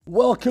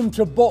Welcome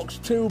to Box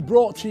 2,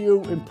 brought to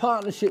you in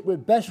partnership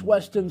with Best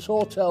Westerns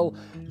Hotel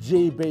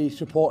GB,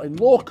 supporting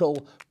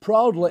local,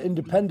 proudly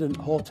independent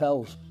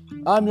hotels.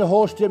 I'm your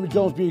host, Jamie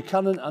Jones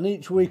Buchanan, and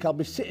each week I'll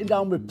be sitting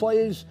down with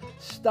players,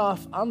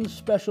 staff and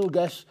special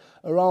guests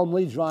around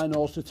Leeds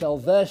Rhinos to tell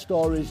their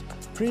stories,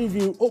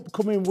 preview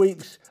upcoming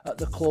weeks at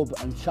the club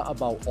and chat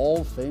about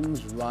all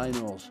things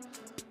Rhinos.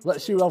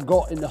 Let's see who I've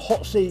got in the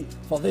hot seat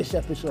for this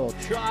episode.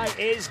 Try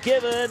is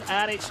given,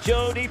 and it's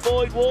Jodie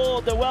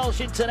Boyd-Ward, the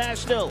Welsh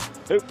international,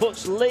 who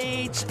puts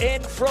Leeds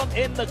in front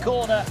in the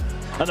corner.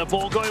 And the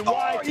ball going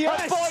wide.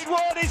 Yes. And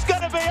Boyd-Ward is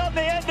going to be on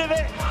the end of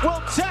it.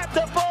 Will tap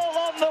the ball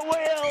on the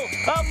wheel.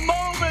 A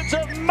moment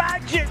of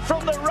magic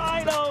from the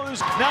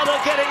Rhinos. Now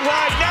they're getting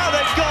wide. Now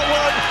they've got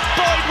one.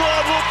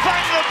 Boyd-Ward will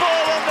bang the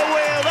ball on the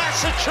wheel.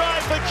 That's a try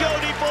for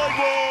Jodie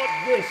Boyd-Ward.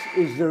 This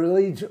is the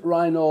Leeds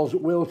Rhinos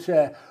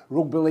wheelchair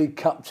rugby league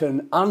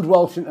captain and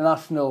Welsh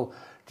international,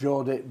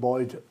 Jodie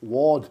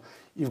Boyd-Ward.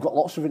 You've got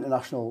lots of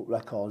international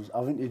records,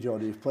 haven't you,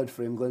 Jodie? You've played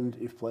for England,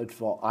 you've played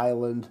for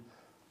Ireland,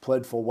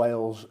 played for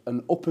Wales,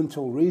 and up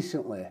until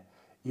recently,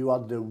 you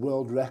had the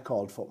world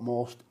record for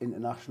most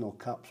international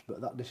caps, but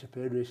that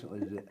disappeared recently,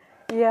 did it?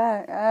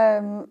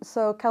 Yeah,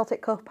 so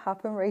Celtic Cup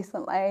happened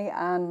recently,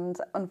 and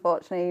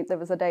unfortunately there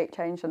was a date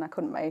change and I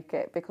couldn't make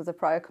it because of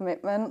prior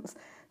commitments.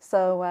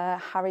 So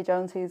Harry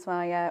Jones, who's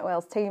my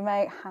Wales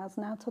teammate, has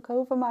now took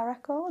over my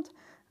record.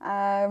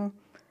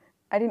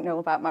 I didn't know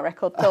about my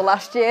record till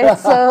last year,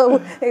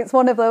 so it's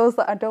one of those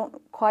that I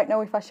don't quite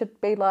know if I should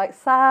be like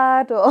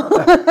sad or...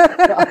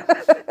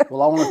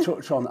 Well, I want to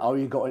touch on how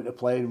you got into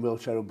playing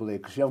wheelchair rugby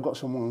league, because you've got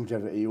some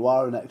longevity, you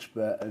are an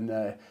expert, and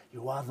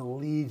you are the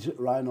Leeds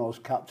Rhinos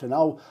captain.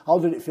 How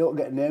did it feel to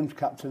get named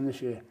captain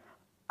this year?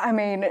 I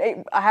mean,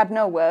 I had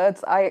no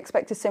words. I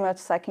expected Simo to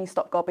say, "Can you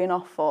stop gobbing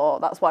off?" or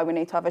 "That's why we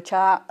need to have a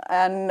chat."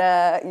 And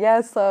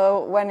yeah,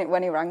 so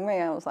when he rang me,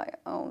 I was like,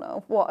 "Oh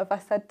no, what have I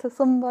said to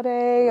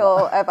somebody,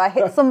 or have I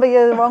hit somebody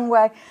the wrong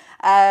way?"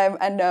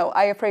 And no,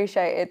 I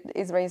appreciated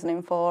his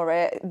reasoning for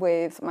it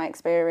with my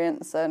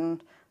experience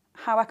and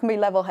how I can be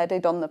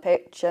level-headed on the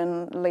pitch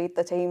and lead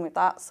the team with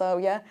that. So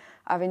yeah,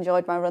 I've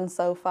enjoyed my run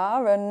so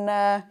far, and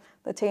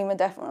the team are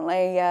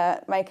definitely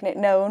making it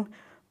known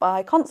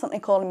by constantly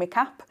calling me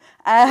Cap.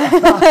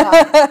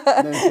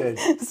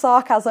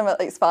 Sarcasm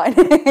at its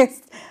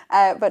finest.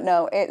 But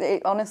no,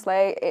 it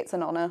honestly, it's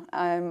an honour.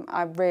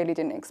 I really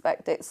didn't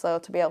expect it. So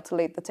to be able to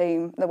lead the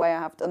team the way I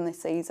have done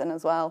this season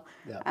as well,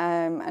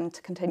 and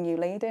to continue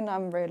leading,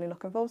 I'm really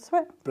looking forward to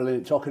it.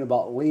 Brilliant. Talking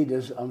about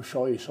leaders, I'm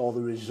sure you saw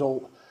the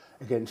result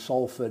against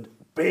Salford.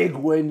 Big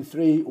win,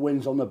 3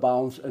 wins on the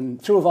bounce,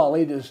 and 2 of our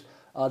leaders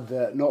had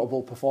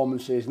notable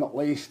performances, not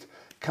least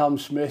Cam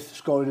Smith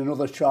scoring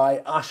another try.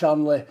 Ash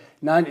Hanley,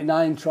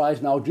 99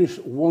 tries now,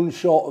 just 1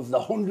 short of the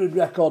 100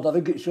 record. I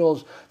think it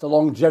shows the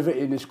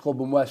longevity in this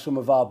club and where some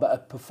of our better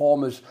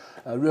performers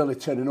are really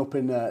turning up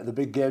in the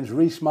big games.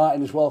 Reece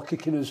Martin as well,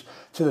 kicking us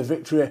to the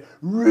victory.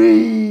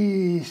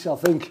 Reece, I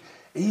think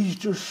he's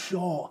just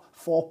short,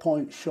 4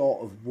 points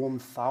short of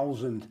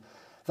 1,000.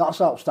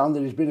 That's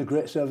outstanding. He's been a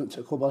great servant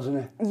to the club,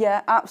 hasn't he?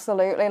 Yeah,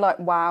 absolutely. Like,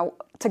 wow,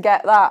 to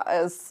get that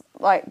as,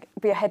 like,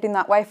 be heading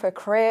that way for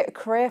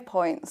career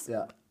points.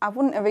 Yeah. I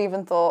wouldn't have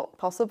even thought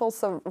possible.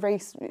 So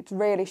Reece, it's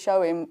really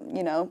showing,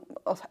 you know,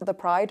 the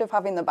pride of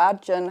having the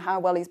badge and how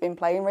well he's been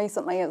playing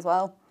recently as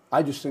well.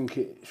 I just think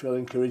it's really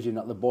encouraging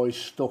that the boys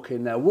stuck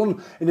in there.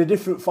 One in a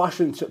different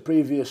fashion to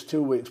previous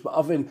 2 weeks, but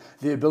having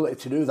the ability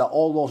to do that,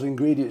 all those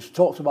ingredients,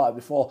 talked about it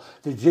before,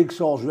 the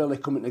jigsaw's really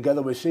coming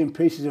together. We've seen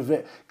pieces of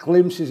it,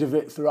 glimpses of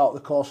it throughout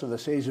the course of the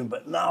season,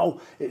 but now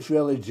it's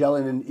really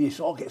gelling and you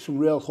sort of get some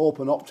real hope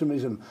and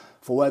optimism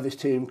for where this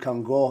team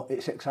can go.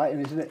 It's exciting,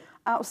 isn't it?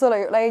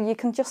 Absolutely. You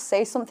can just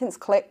see something's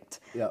clicked.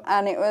 Yeah.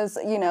 And it was,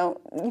 you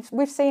know,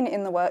 we've seen it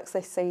in the works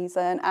this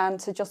season, and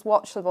to just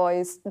watch the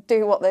boys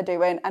do what they're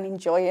doing and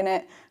enjoying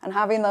it and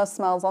having those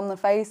smiles on their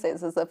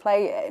faces as they're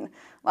playing,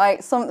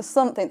 like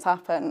something's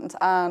happened,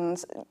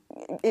 and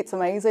it's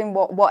amazing.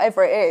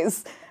 Whatever it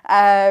is,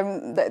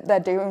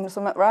 they're doing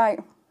something right.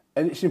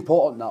 And it's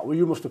important that, well,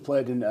 you must have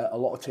played in a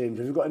lot of teams.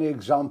 Have you got any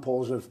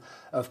examples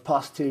of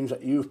past teams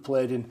that you've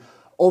played in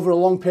over a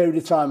long period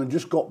of time and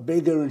just got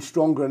bigger and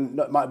stronger, and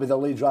that might be the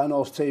Leeds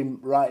Rhinos team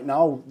right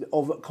now,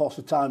 over the course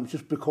of time, it's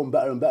just become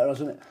better and better,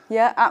 hasn't it?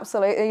 Yeah,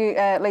 absolutely.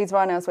 Leeds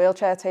Rhinos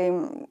wheelchair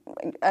team,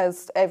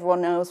 as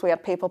everyone knows, we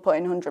had people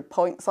putting 100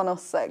 points on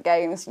us at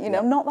games, you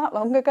know, not that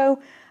long ago.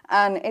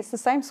 And it's the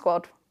same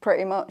squad,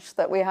 pretty much,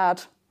 that we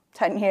had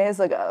 10 years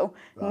ago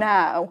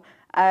now.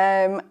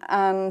 And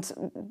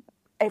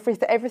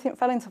everything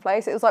fell into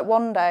place. It was like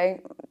one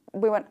day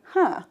we went,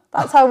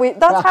 that's how we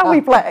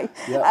play.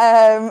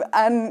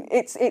 And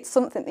it's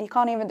something that you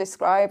can't even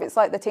describe. It's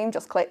like the team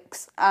just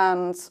clicks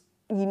and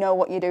you know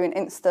what you're doing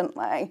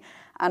instantly.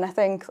 And I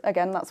think,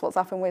 again, that's what's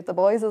happened with the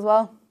boys as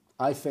well.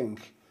 I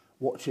think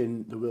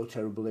watching the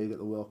wheelchair rugby league at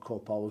the World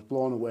Cup, I was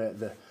blown away at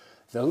the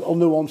the little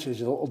nuances,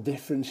 the little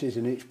differences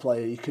in each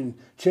player. You can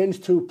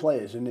change 2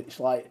 players and it's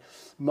like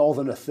more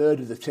than a third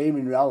of the team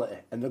in reality.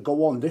 And they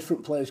go on,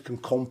 different players can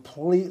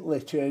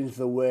completely change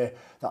the way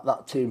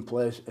that team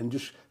plays and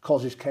just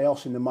causes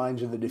chaos in the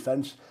minds of the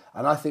defence.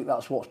 And I think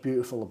that's what's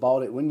beautiful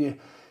about it. When you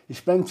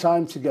spend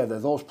time together,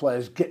 those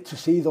players get to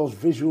see those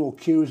visual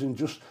cues and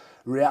just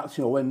react.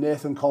 You know, when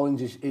Nathan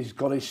Collins is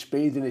got his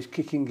speed and his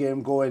kicking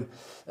game going,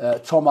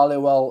 Tom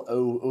Halliwell,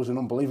 who's an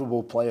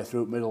unbelievable player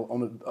through middle,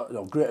 on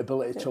a great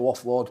ability to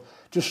offload.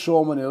 Just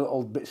so many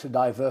little bits of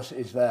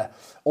diversities there.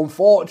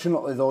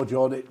 Unfortunately, though,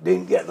 Jodie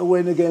didn't get the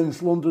win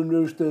against London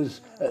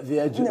Roosters at the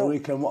edge of the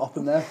weekend. What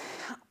happened there?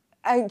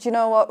 Do you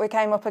know what? We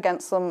came up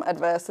against some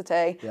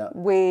adversity. Yeah.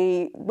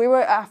 We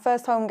were at our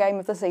first home game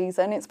of the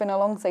season. It's been a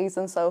long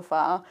season so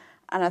far.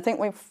 And I think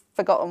we've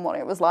forgotten what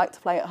it was like to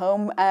play at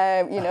home.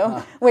 You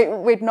know,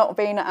 we'd not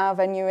been at our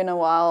venue in a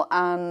while,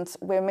 and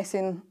we're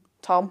missing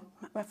Tom,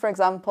 for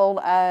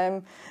example.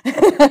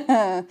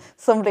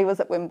 Somebody was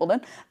at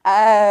Wimbledon.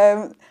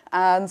 And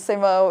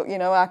Simo, you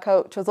know, our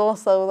coach, was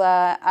also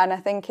there. And I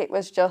think it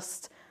was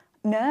just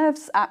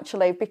nerves,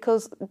 actually,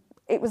 because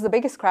it was the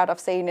biggest crowd I've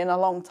seen in a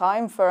long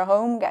time for a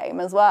home game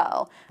as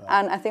well. Right.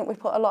 And I think we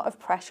put a lot of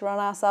pressure on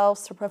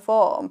ourselves to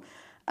perform.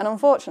 And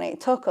unfortunately,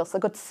 it took us a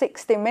good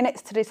 60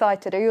 minutes to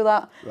decide to do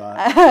that.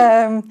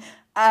 Right.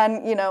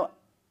 And, you know,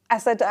 I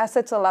said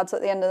to the lads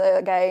at the end of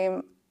the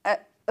game,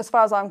 as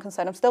far as I'm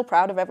concerned, I'm still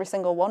proud of every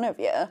single one of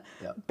you,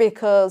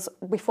 because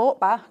we fought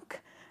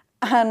back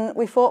and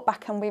we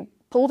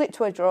pulled it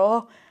to a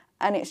draw.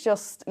 And it's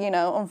just, you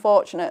know,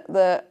 unfortunate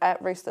that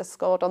Roosters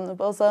scored on the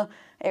buzzer.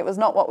 It was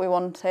not what we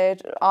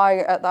wanted.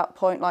 At that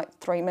point, like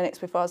 3 minutes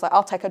before, I was like,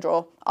 I'll take a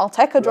draw.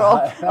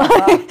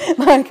 Right.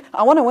 like,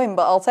 I want to win,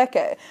 but I'll take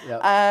it.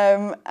 Yep.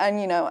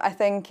 And, you know, I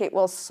think it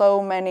was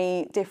so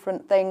many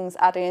different things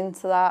adding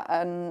into that.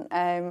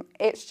 And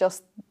it's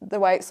just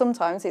the way,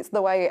 sometimes it's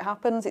the way it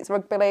happens. It's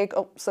rugby league,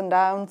 ups and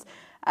downs.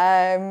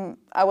 I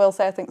will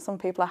say I think some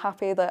people are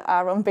happy that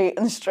our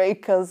unbeaten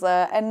streak has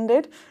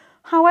ended.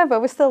 However,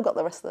 we've still got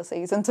the rest of the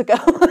season to go.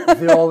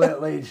 The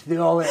all-it leads.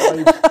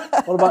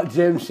 What about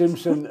James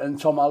Simpson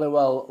and Tom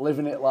Halliwell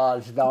living it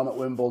large down at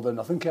Wimbledon?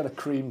 I think he had a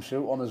cream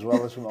suit on as well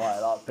or something like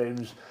that.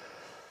 Pims,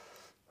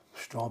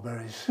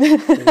 strawberries,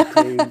 bit of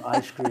cream,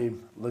 ice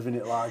cream, living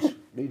it large.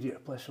 Need you to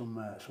play some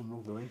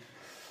rugby league.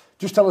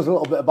 Just tell us a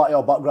little bit about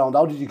your background.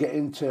 How did you get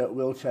into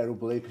wheelchair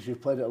rugby league? Because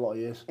you've played it a lot of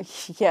years.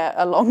 Yeah,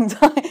 a long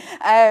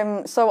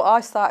time. So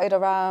I started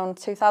around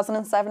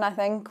 2007, I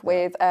think,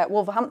 with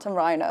Wolverhampton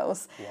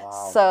Rhinos.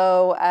 Wow.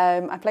 So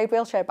I played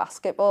wheelchair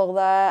basketball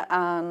there,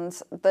 and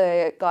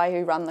the guy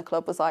who ran the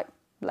club was like,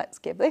 let's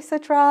give this a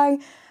try.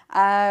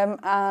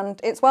 And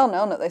it's well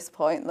known at this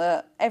point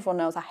that everyone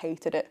knows I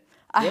hated it.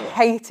 I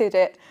hated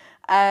it.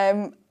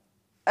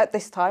 At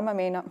this time, I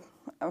mean,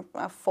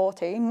 I'm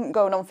 14,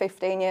 going on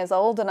 15 years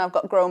old, and I've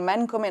got grown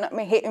men coming at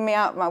me, hitting me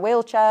out of my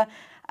wheelchair.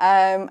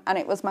 And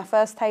it was my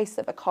first taste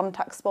of a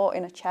contact sport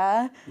in a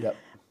chair. Yep.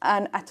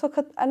 And I took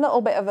a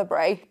little bit of a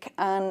break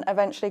and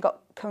eventually got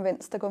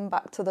convinced to come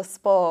back to the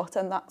sport.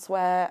 And that's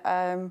where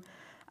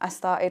I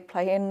started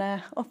playing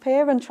up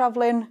here and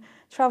travelling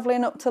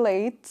up to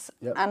Leeds,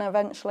 and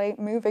eventually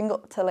moving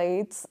up to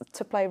Leeds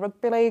to play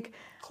rugby league.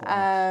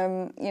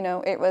 You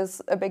know, it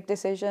was a big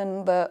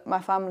decision that my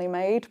family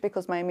made,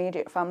 because my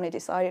immediate family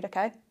decided,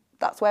 okay,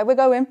 that's where we're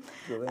going.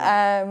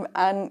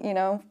 And, you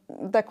know,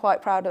 they're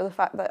quite proud of the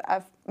fact that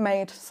I've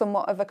made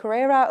somewhat of a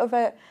career out of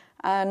it.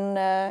 And,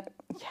 I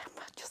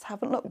just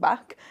haven't looked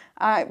back.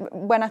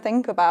 When I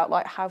think about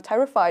like how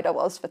terrified I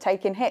was for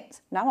taking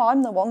hits, now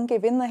I'm the one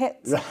giving the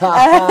hits.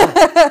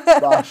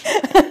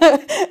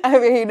 I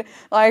mean,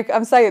 like,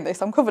 I'm saying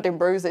this, I'm covered in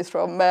bruises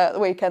from the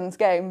weekend's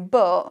game,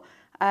 but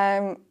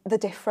the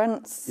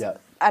difference. Yeah.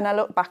 And I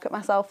look back at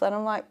myself then,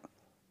 I'm like,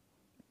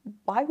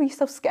 why were you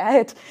so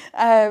scared?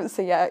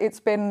 So yeah,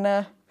 it's been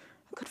a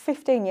good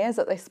 15 years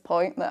at this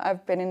point that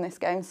I've been in this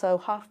game, so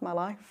half my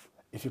life.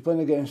 If you're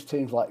playing against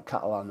teams like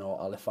Catalan or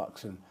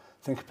Halifax, and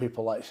think of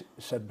people like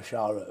Seb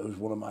Bashara, who's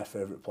one of my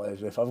favourite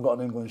players. If I've got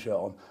an England shirt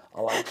on, I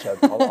like Seb.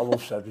 I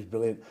love Seb, he's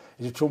brilliant.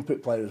 He's a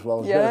trumpet player as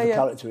well. He's a bit of a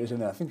character, isn't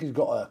he? I think he's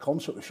got a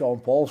concert with Sean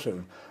Paul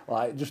soon.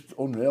 Like, just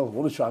unreal. I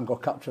want to try and go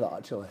capture that,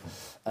 actually.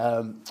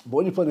 But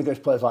when you're playing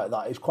against players like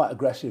that, it's quite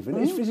aggressive. And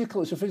it's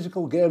physical, it's a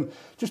physical game.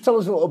 Just tell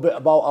us a little bit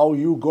about how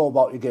you go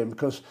about your game,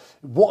 because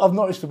what I've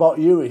noticed about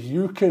you is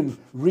you can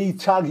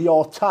re-tag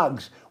your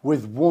tags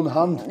with one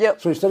hand.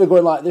 Yep. So instead of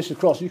going like this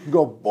across, you can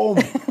go boom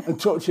and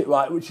touch it,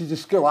 right, which is a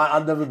skill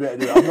I'd never be able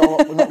to do.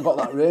 I've not got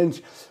that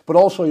range. But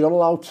also, you're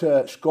allowed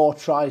to score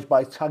tries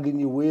by tagging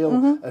your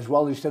wheel as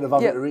well, instead of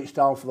having to reach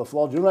down for the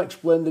floor. Do you want to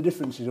explain the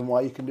differences and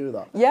why you can do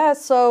that? Yeah,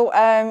 so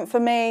for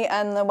me,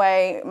 and the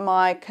way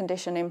my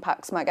condition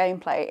impacts my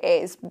gameplay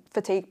is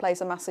fatigue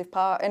plays a massive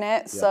part in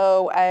it. Yeah.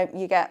 So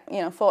you get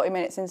 40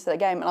 minutes into the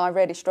game, and I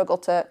really struggle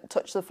to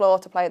touch the floor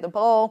to play the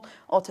ball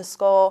or to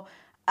score.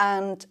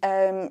 And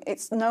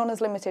it's known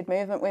as limited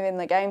movement within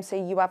the game, so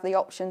you have the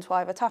option to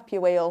either tap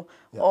your wheel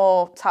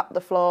or tap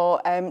the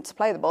floor to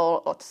play the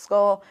ball or to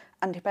score.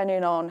 And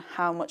depending on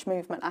how much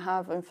movement I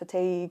have and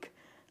fatigue,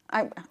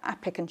 I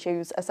pick and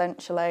choose,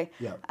 essentially.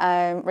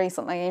 Yeah.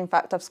 Recently, in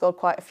fact, I've scored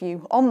quite a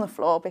few on the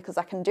floor because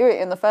I can do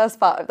it in the first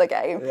part of the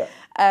game.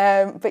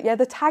 Yeah. But yeah,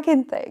 the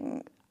tagging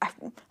thing,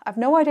 I've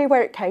no idea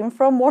where it came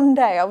from. One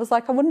day I was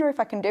like, I wonder if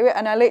I can do it.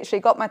 And I literally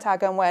got my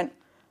tag and went,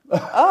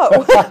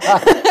 oh.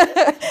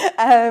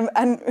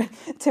 And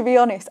to be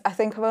honest, I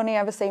think I've only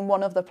ever seen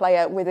one other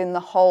player within the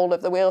whole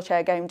of the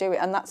wheelchair game do it,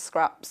 and that's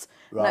Scraps.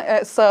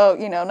 Right. So,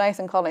 you know,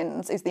 Nathan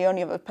Collins is the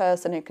only other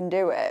person who can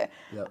do it.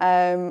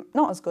 Yep.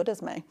 Not as good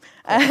as me.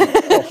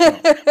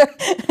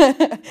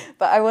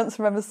 But I once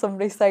remember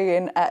somebody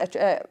saying at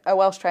a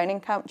Welsh training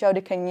camp,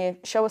 Jodie, can you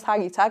show us how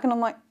you tag? And I'm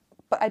like,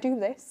 but I do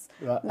this.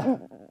 Right.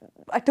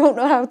 I don't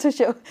know how to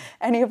show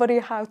anybody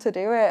how to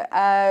do it.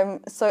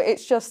 So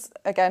it's just,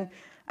 again,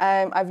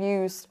 I've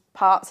used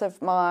parts of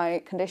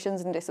my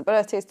conditions and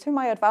disabilities to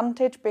my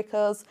advantage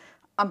because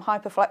I'm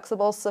hyper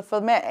flexible. So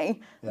for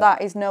me,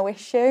 that is no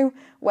issue.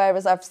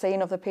 Whereas I've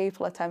seen other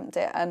people attempt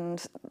it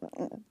and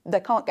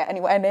they can't get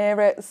anywhere near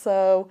it.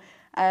 So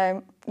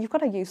you've got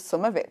to use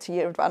some of it to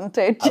your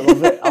advantage. I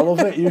love it. I love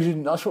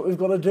it. That's what we've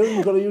got to do.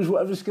 You've got to use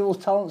whatever skills,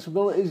 talents,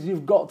 abilities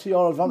you've got to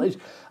your advantage.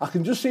 I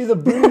can just see the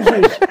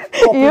bruises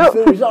popping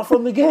through. Is that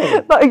from the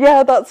game?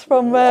 Yeah, that's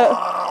from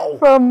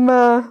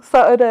Wow.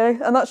 Saturday,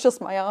 and that's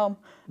just my arm.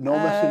 No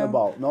messing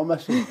about. No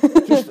messing.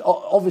 Just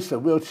obviously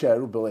wheelchair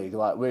rugby league.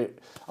 Like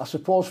I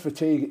suppose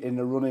fatigue in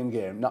the running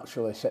game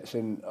naturally sets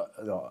in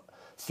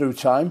through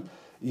time.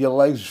 Your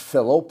legs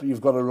fill up.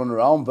 You've got to run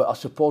around. But I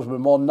suppose we're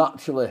more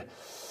naturally.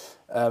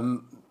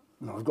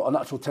 We've got a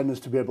natural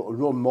tendency to be able to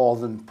run more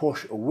than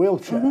push a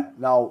wheelchair.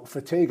 Now,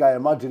 fatigue, I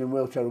imagine, in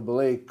wheelchair rugby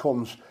league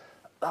comes...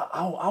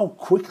 How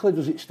quickly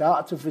does it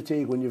start to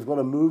fatigue when you've got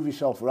to move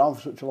yourself around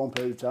for such a long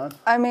period of time?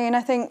 I mean, I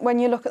think when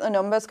you look at the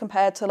numbers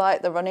compared to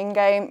like the running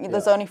game,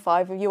 there's only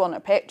 5 of you on a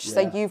pitch, so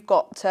you've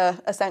got to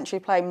essentially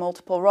play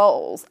multiple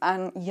roles,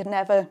 and you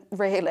never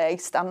really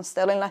stand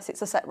still unless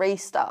it's a set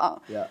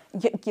restart.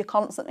 You're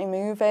constantly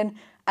moving,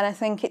 and I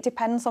think it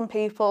depends on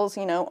people's,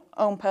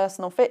 own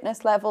personal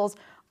fitness levels.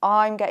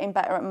 I'm getting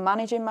better at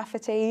managing my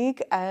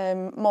fatigue,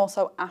 more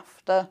so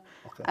after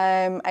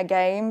a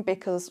game,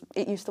 because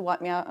it used to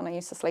wipe me out and I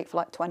used to sleep for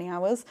like 20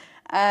 hours.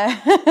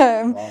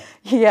 Wow.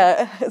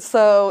 Yeah,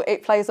 so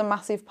it plays a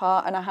massive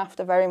part, and I have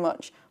to very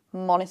much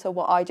monitor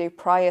what I do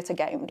prior to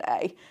game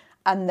day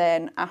and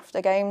then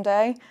after game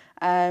day.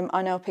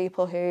 I know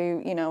people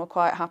who, are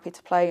quite happy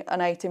to play an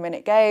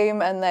 80-minute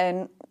game and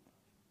then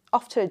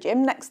off to a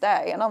gym next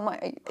day, and I'm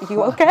like, are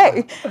you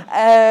okay?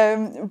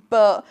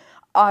 But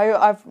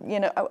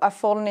I've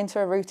fallen into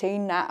a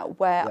routine now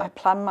where I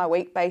plan my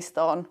week based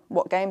on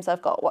what games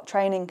I've got, what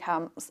training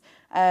camps.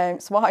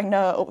 So I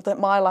know that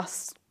my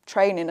last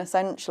training,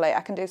 essentially,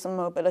 I can do some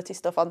mobility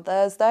stuff on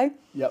Thursday.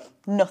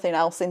 Nothing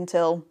else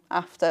until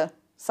after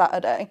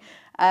Saturday.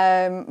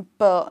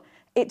 But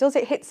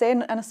it hits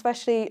in, and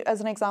especially as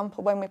an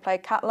example, when we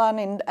played Catalan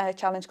in a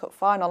Challenge Cup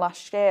final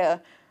last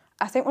year,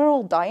 I think we're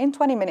all dying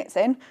 20 minutes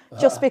in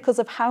just because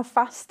of how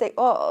fast it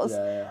was.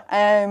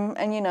 And,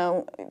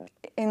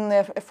 in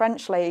the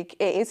French league,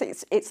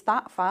 it's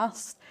that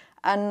fast.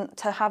 And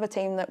to have a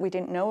team that we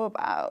didn't know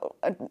about,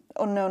 an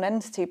unknown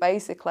entity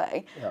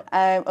basically,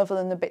 other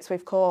than the bits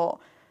we've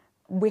caught,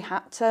 we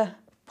had to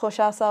push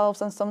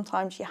ourselves, and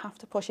sometimes you have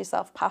to push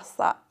yourself past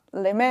that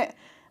limit.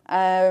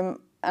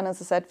 And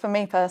as I said, for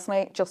me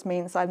personally, it just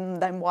means I'm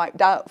then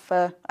wiped out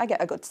I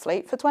get a good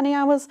sleep for 20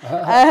 hours.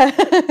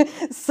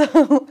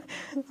 So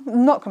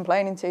I'm not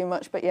complaining too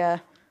much, but yeah.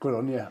 Good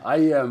on you.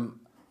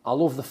 I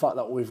love the fact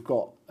that we've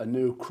got a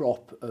new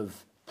crop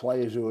of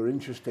players who are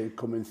interested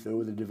coming through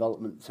with the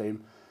development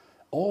team.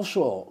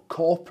 Also,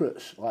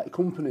 corporates, like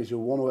companies who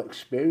want to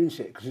experience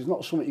it, because it's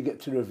not something you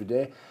get to do every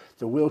day.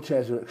 The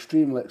wheelchairs are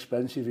extremely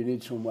expensive. You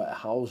need somewhere to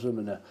house them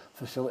and a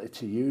facility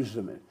to use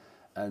them in.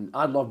 And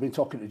I'd love been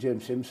talking to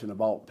James Simpson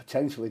about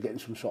potentially getting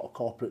some sort of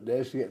corporate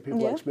days to get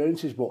people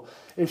experiences. But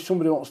if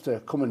somebody wants to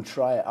come and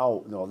try it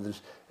out,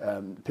 there's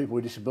people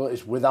with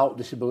disabilities, without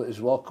disabilities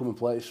as well, come and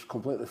play. It's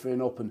completely free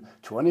and open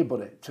to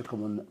anybody to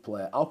come and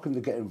play. How can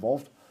they get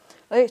involved?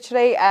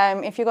 Literally,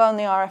 if you go on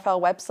the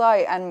RFL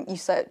website and you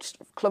search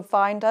Club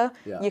Finder,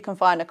 you can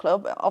find a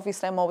club.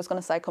 Obviously, I'm always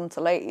going to say come to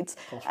Leeds.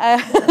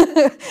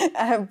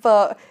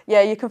 But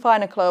yeah, you can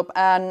find a club,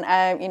 and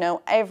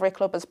every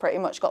club has pretty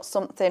much got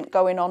something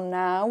going on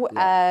now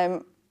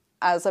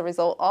as a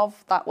result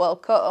of that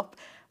World Cup.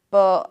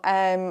 But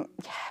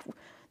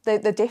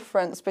the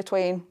difference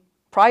between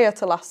prior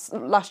to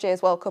last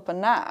year's World Cup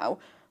and now,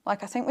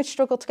 like I think we'd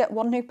struggle to get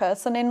one new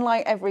person in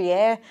like every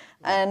year,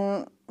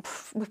 and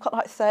we've got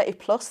like 30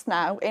 plus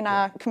now in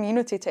our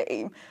community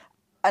team,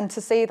 and to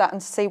see that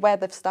and to see where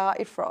they've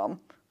started from,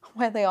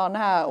 where they are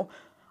now,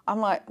 I'm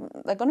like,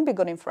 they're going to be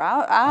gunning for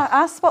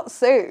our spot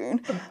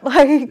soon.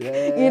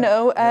 They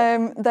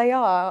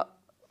are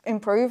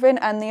improving,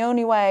 and the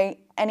only way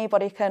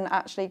anybody can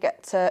actually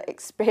get to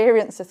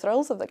experience the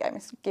thrills of the game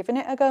is giving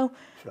it a go.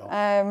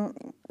 Sure.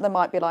 They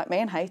might be like me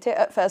and hate it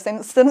at first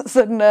instance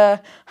and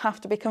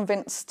have to be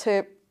convinced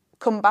to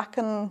come back,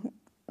 and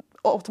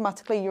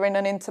automatically you're in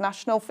an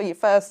international for your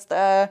first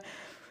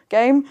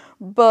game,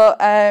 but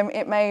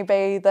it may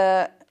be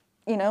that,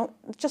 you know,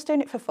 just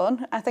doing it for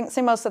fun. I think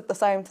Simo said the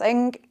same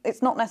thing.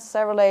 It's not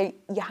necessarily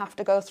you have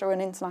to go through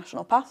an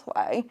international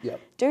pathway. Yep.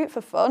 Do it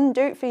for fun,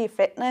 do it for your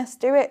fitness,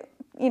 do it,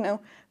 you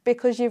know,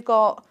 because you've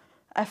got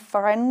a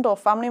friend or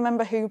family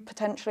member who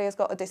potentially has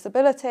got a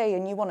disability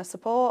and you want to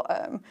support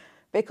them,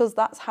 because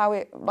that's how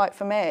it, like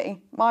for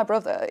me, my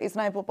brother is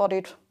an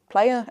able-bodied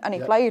player and he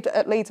played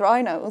at Leeds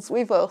Rhinos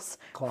with us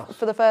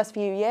for the first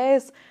few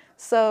years.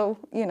 So,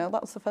 you know,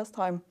 that was the first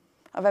time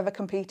I've ever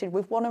competed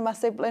with one of my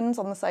siblings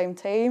on the same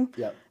team.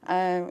 He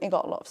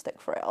got a lot of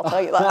stick for it, I'll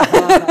tell you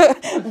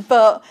that.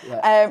 But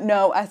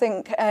no, I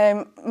think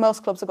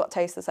most clubs have got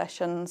taster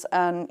sessions,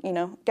 and, you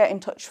know, get in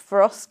touch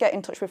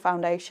with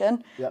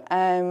Foundation.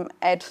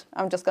 Ed,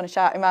 I'm just going to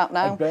shout him out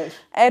now.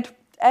 Ed,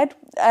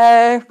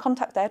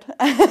 contact Ed,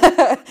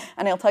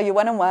 and he'll tell you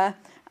when and where.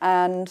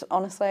 And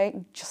honestly,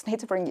 you just need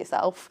to bring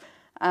yourself.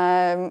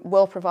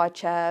 We'll provide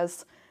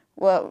chairs.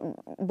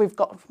 Well, we've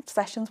got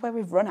sessions where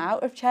we've run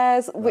out of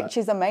chairs, which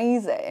is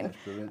amazing.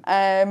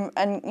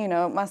 And, you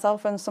know,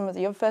 myself and some of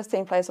the other first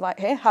team players are like,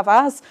 here, have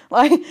ours.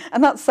 Like,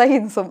 and that's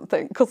saying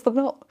something, because they're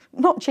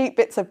not cheap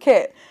bits of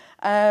kit.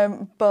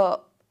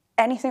 But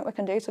anything we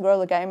can do to grow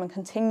the game and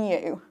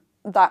continue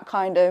that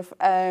kind of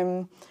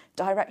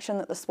direction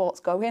that the sport's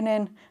going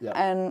in,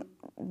 and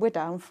we're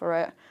down for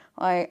it.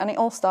 Like, and it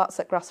all starts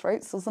at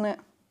grassroots, doesn't it?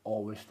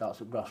 Always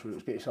starts at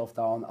grassroots. Get yourself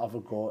down, have a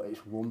go.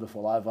 It's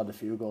wonderful. I've had a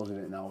few goals in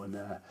it now, and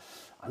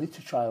I need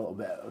to try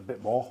a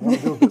bit more. I want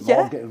to do a bit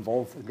more, get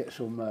involved, and get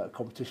some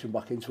competition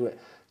back into it.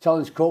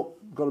 Challenge Cup,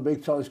 got a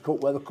big Challenge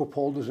Cup. We're the cup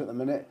holders at the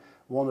minute.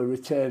 We want to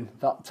retain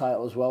that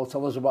title as well.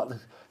 Tell us about the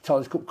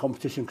Challenge Cup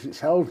competition, because it's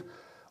held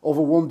over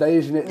one day,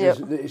 isn't it?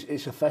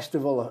 It's a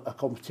festival, a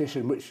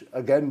competition, which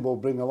again will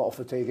bring a lot of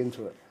fatigue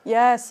into it.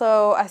 Yeah,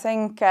 so I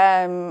think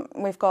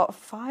we've got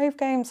 5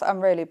 games. I'm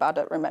really bad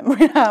at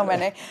remembering how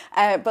many,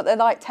 but they're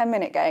like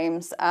 10-minute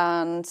games,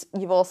 and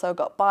you've also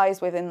got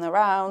buys within the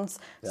rounds.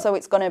 So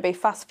it's going to be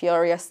fast,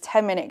 furious,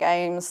 10-minute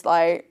games,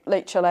 like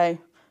literally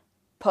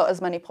put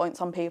as many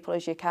points on people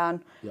as you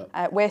can.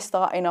 We're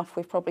starting off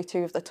with probably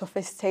 2 of the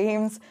toughest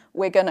teams,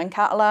 Wigan and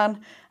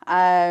Catalan.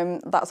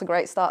 That's a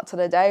great start to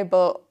the day,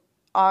 but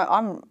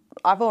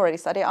I've already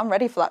said it, I'm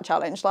ready for that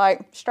challenge.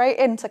 Like, straight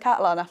into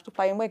Catalan after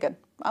playing Wigan,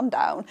 I'm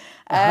down.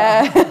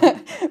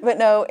 But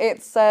no,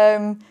 it's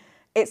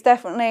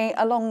definitely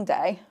a long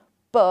day,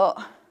 but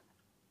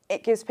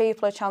it gives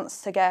people a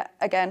chance to get,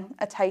 again,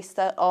 a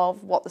taster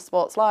of what the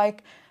sport's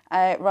like,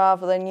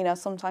 rather than, you know,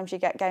 sometimes you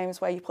get games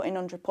where you put in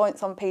 100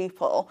 points on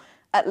people.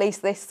 At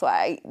least this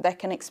way, they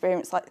can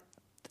experience, like,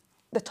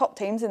 the top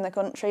teams in the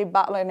country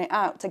battling it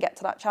out to get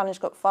to that Challenge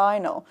Cup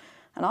final.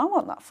 And I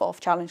want that 4th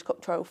Challenge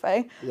Cup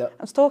trophy. I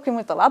was talking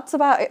with the lads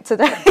about it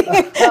today.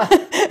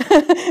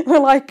 We're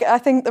like, I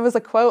think there was a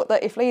quote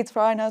that if Leeds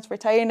Rhinos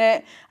retain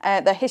it,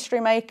 they're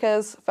history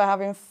makers for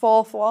having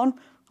 4th one.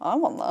 I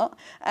want that.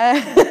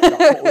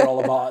 That's what we're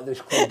all about at this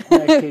club,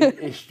 making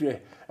history.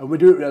 And we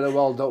do it really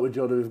well, don't we,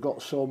 Jodie? We've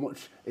got so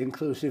much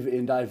inclusivity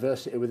and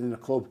diversity within the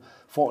club.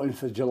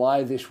 14th of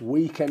July this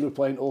weekend, we're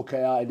playing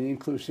OKR in the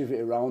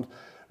inclusivity round.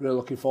 Really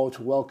looking forward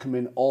to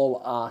welcoming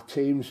all our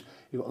teams.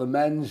 You've got the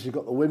men's, you've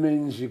got the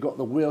women's, you've got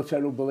the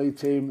wheelchair rugby league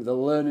team, the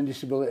learning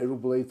disability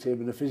rugby league team,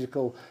 and the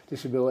physical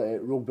disability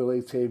rugby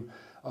league team,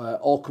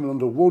 all coming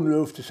under one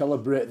roof to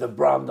celebrate the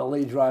brand, the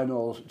Leeds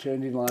Rhinos,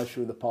 changing lives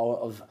through the power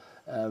of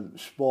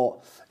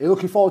sport. You're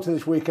looking forward to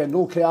this weekend.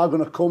 OK are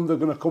going to come. They're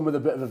going to come with a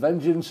bit of a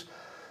vengeance.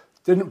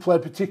 Didn't play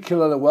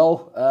particularly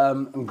well,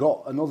 and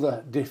got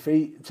another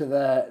defeat to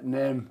their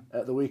name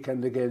at the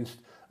weekend against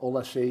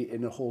LSE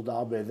in the Hull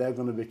derby. They're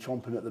going to be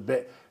chomping at the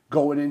bit,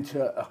 going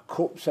into a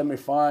cup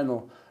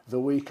semi-final the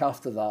week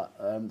after that.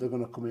 They're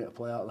going to come here to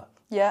play out there.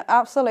 Yeah,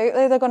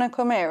 absolutely. They're going to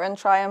come here and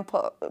try and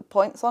put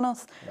points on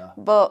us.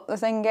 But the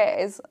thing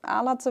is,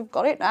 our lads have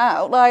got it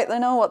now. Like, they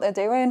know what they're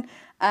doing.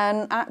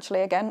 And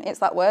actually, again, it's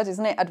that word,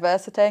 isn't it?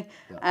 Adversity.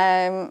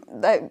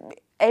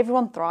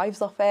 Everyone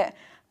thrives off it.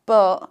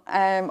 But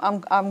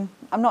I'm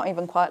not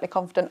even quietly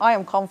confident. I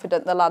am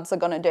confident the lads are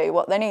going to do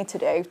what they need to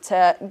do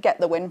to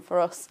get the win for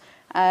us.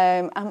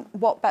 And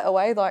what better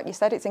way, like you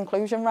said, it's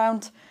inclusion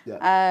round.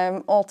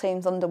 All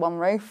teams under one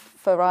roof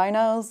for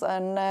Rhinos,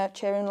 and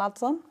cheering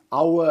lads on.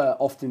 How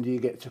often do you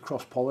get to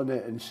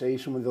cross-pollinate and see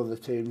some of the other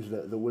teams,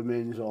 the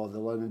women's or the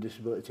learning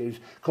disability teams?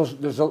 Because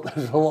there's a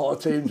lot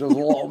of teams, there's a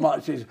lot of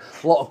matches,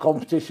 a lot of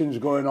competitions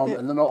going on,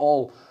 and they're not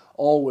all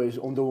always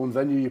under one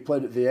venue. You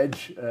played at the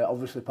Edge,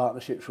 obviously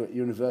partnerships with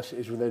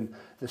universities within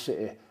the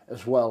city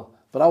as well.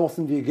 But how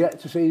often do you get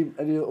to see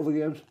any other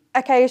games?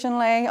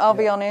 Occasionally, I'll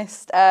be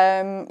honest.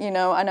 You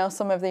know, I know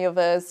some of the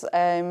others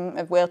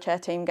of wheelchair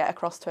team get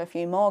across to a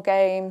few more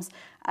games.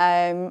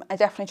 I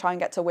definitely try and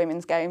get to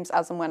women's games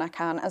as and when I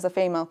can. As a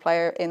female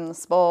player in the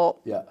sport,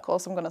 of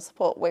course, I'm going to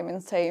support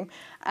women's team.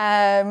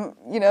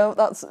 You know,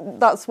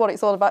 that's what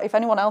it's all about. If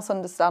anyone else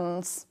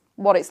understands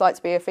what it's like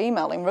to be a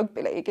female in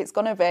rugby league. It's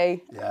going to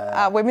be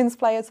our women's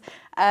players.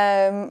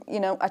 You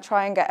know, I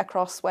try and get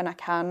across when I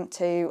can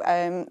to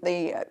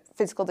the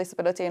physical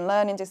disability and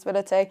learning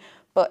disability,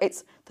 but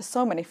there's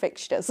so many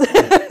fixtures.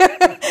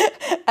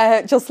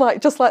 Just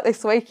like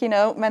this week, you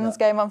know, men's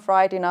game on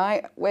Friday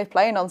night, we're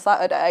playing on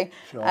Saturday.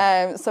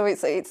 Sure. So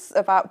it's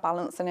about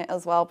balancing it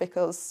as well,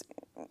 because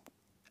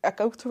I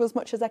go through as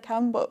much as I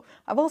can, but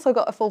I've also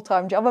got a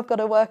full-time job I've got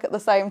to work at the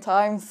same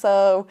time.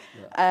 So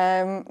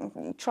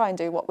try and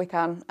do what we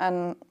can.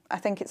 And I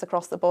think it's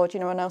across the board. You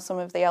know, I know some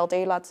of the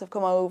LD lads have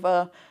come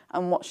over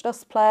and watched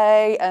us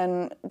play,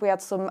 and we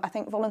had some, I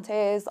think,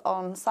 volunteers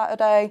on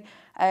Saturday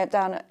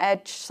down at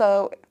Edge.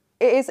 So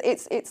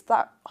it's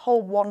that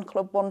whole one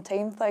club, one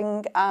team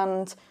thing,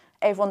 and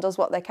everyone does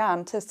what they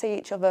can to see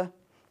each other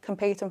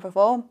compete and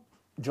perform.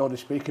 Jodie,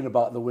 speaking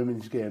about the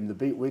women's game, they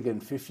beat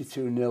Wigan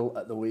 52-0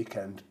 at the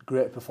weekend.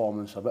 Great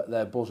performance. I bet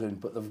they're buzzing,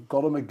 but they've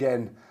got them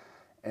again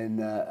in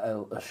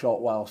a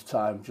short while's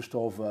time, just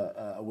over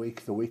a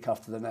week, the week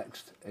after the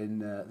next, in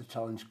the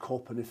Challenge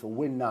Cup. And if they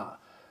win that,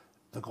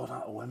 they're going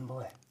out of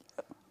Wembley.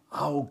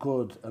 How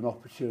good an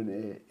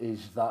opportunity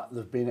is that?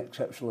 They've been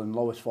exceptional, and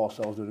Lois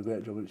Forsell's doing a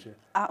great job, isn't she?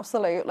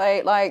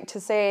 Absolutely. Like, to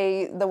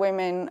see the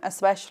women,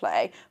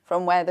 especially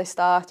from where they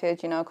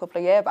started, you know, a couple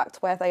of years back to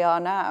where they are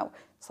now,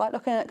 it's like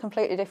looking at a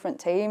completely different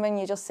team, and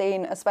you're just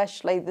seeing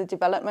especially the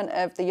development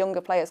of the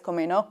younger players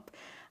coming up.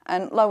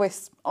 And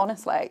Lois,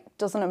 honestly,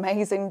 does an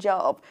amazing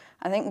job.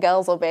 I think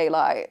girls will be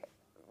like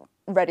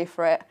ready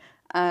for it.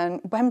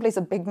 And Wembley's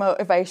a big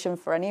motivation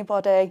for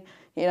anybody.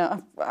 You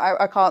know,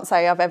 I can't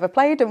say I've ever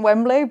played in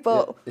Wembley,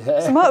 but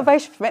it's a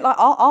motivation for me. Like,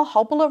 I'll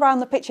hobble around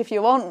the pitch if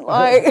you want,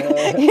 like,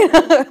 you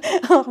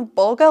know,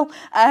 ball girl.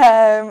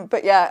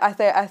 But yeah,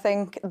 I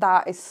think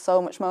that is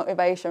so much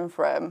motivation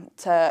for them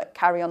to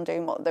carry on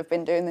doing what they've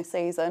been doing this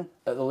season.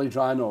 At the Leeds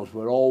Rhinos,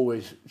 we're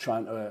always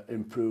trying to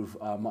improve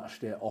our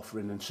matchday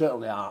offering, and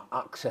certainly our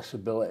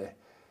accessibility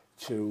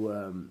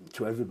to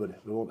everybody.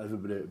 We want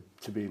everybody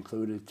to be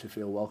included, to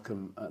feel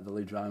welcome at the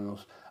Leeds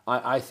Rhinos.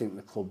 I think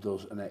the club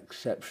does an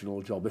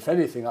exceptional job. If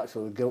anything,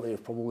 actually, we're guilty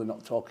of probably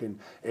not talking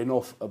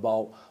enough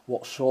about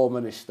what so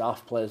many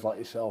staff, players like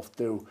yourself,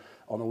 do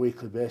on a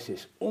weekly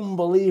basis.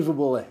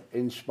 Unbelievably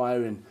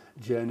inspiring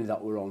journey that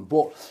we're on.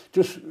 But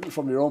just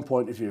from your own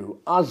point of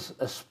view, as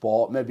a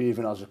sport, maybe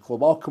even as a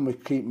club, how can we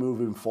keep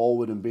moving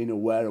forward and being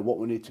aware of what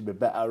we need to be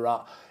better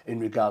at in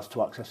regards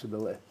to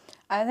accessibility?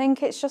 I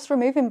think it's just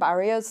removing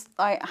barriers,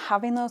 like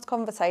having those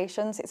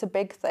conversations. It's a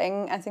big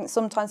thing. I think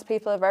sometimes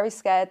people are very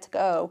scared to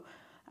go,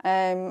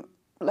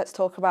 let's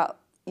talk about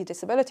your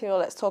disability, or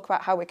let's talk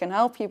about how we can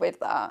help you with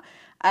that.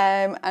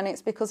 And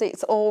it's because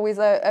it's always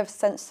a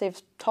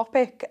sensitive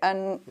topic,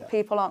 and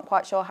people aren't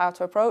quite sure how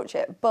to approach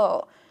it.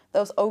 But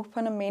those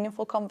open and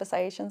meaningful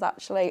conversations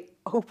actually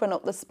open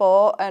up the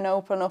sport and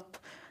open up,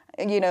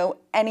 you know,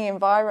 any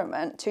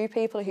environment to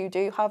people who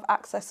do have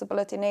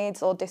accessibility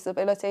needs or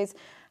disabilities.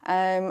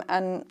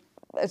 And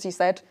as you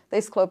said,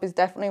 this club is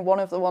definitely one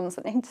of the ones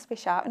that needs to be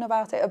shouting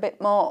about it a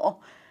bit more,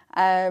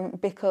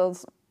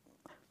 because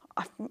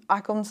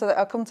I come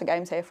to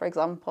games here, for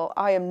example.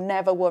 I am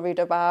never worried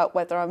about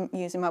whether I'm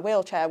using my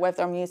wheelchair,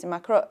 whether I'm using my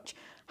crutch,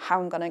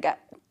 how I'm going to get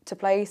to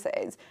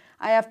places.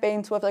 I have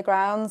been to other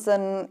grounds,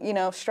 and, you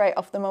know, straight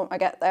off the moment I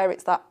get there,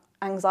 it's that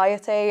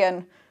anxiety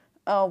and,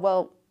 oh,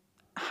 well,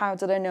 how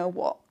do they know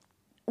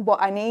what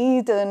I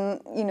need?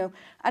 And, you know,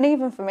 and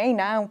even for me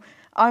now,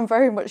 I'm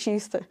very much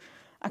used to,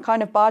 I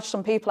kind of barged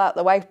some people out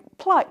the way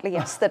politely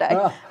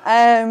yesterday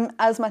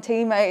as my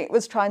teammate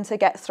was trying to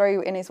get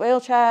through in his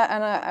wheelchair,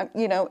 and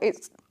you know,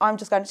 I'm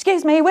just going,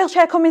 excuse me,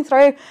 wheelchair coming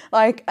through,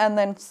 like, and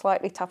then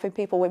slightly tapping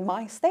people with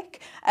my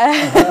stick.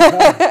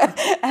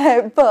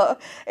 But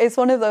it's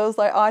one of those,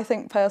 like, I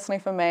think personally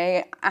for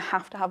me, I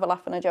have to have a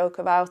laugh and a joke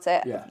about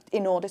it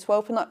in order to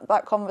open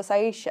that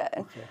conversation.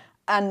 Okay.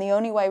 And the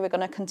only way we're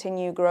going to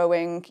continue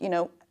growing, you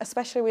know,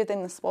 especially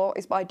within the sport,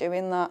 is by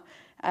doing that.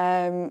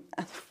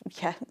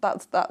 Yeah,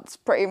 that's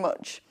pretty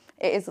much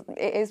it.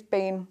 Is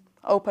being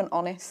open,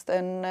 honest,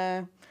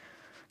 and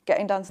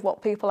getting down to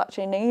what people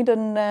actually need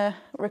and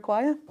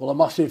require. Well, a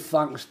massive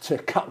thanks to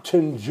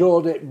Captain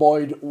Jodie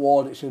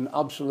Boyd-Ward. It's an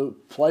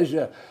absolute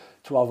pleasure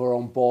to have her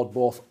on board,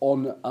 both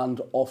on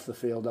and off the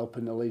field,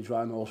 helping the Leeds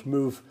Rhinos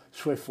move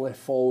swiftly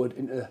forward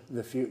into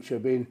the future,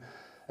 being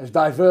as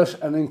diverse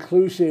and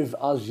inclusive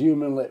as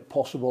humanly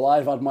possible.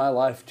 I've had my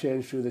life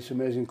changed through this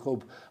amazing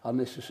club and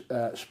this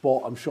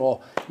sport. I'm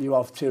sure you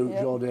have too,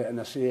 Jodie,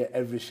 and I see it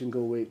every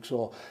single week.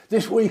 So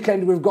this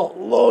weekend we've got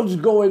loads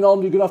going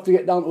on. You're going to have to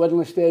get down to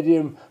Wednesday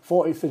Stadium,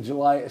 14th of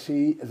July, to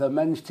see the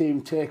men's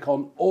team take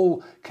on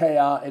Hull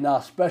KR in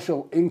our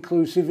special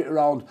inclusivity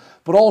round.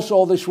 But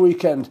also this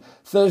weekend,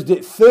 Thursday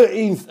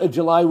 13th of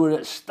July, we're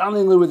at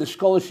Stanley with a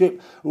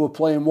scholarship who are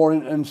playing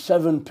Warrington,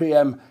 7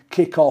 p.m.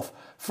 kick-off.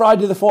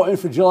 Friday the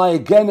 14th of July,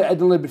 again at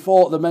Headingley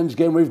before the men's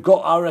game, we've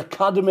got our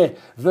Academy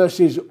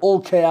versus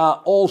Hull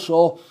KR,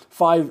 also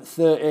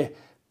 5:30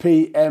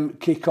 p.m.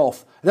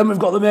 kick-off. Then we've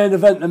got the main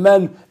event, the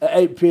men, at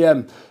 8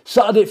 p.m.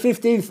 Saturday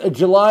 15th of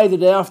July, the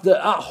day after,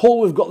 at Hull,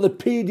 we've got the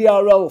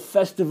PDRL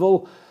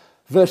Festival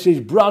versus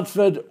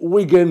Bradford,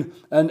 Wigan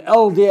and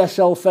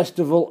LDSL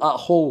Festival at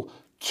Hull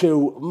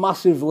 2.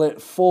 Massively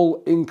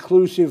full,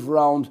 inclusive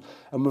round.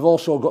 And we've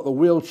also got the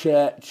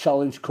Wheelchair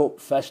Challenge Cup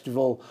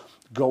Festival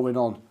going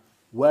on.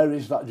 Where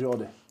is that,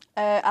 Jodie?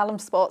 Alum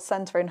Sports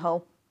Centre in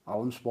Hull.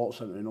 Alum Sports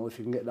Centre in Hull. If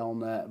you can get down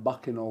there,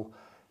 back in Hull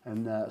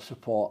and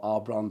support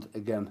our brand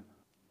again.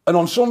 And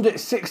on Sunday,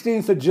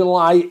 16th of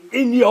July,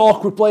 in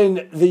York, we're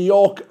playing the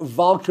York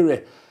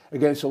Valkyrie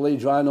against the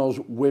Leeds Rhinos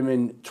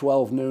women,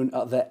 12 noon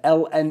at the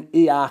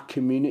LNER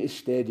Community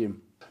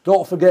Stadium.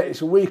 Don't forget,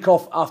 it's a week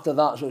off after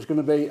that, so it's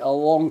going to be a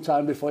long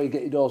time before you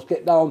get your doors.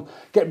 Get down,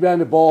 get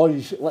behind the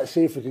boys. Let's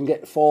see if we can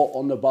get 4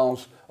 on the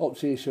bounce. Up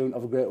to you soon.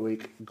 Have a great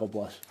week. God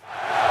bless.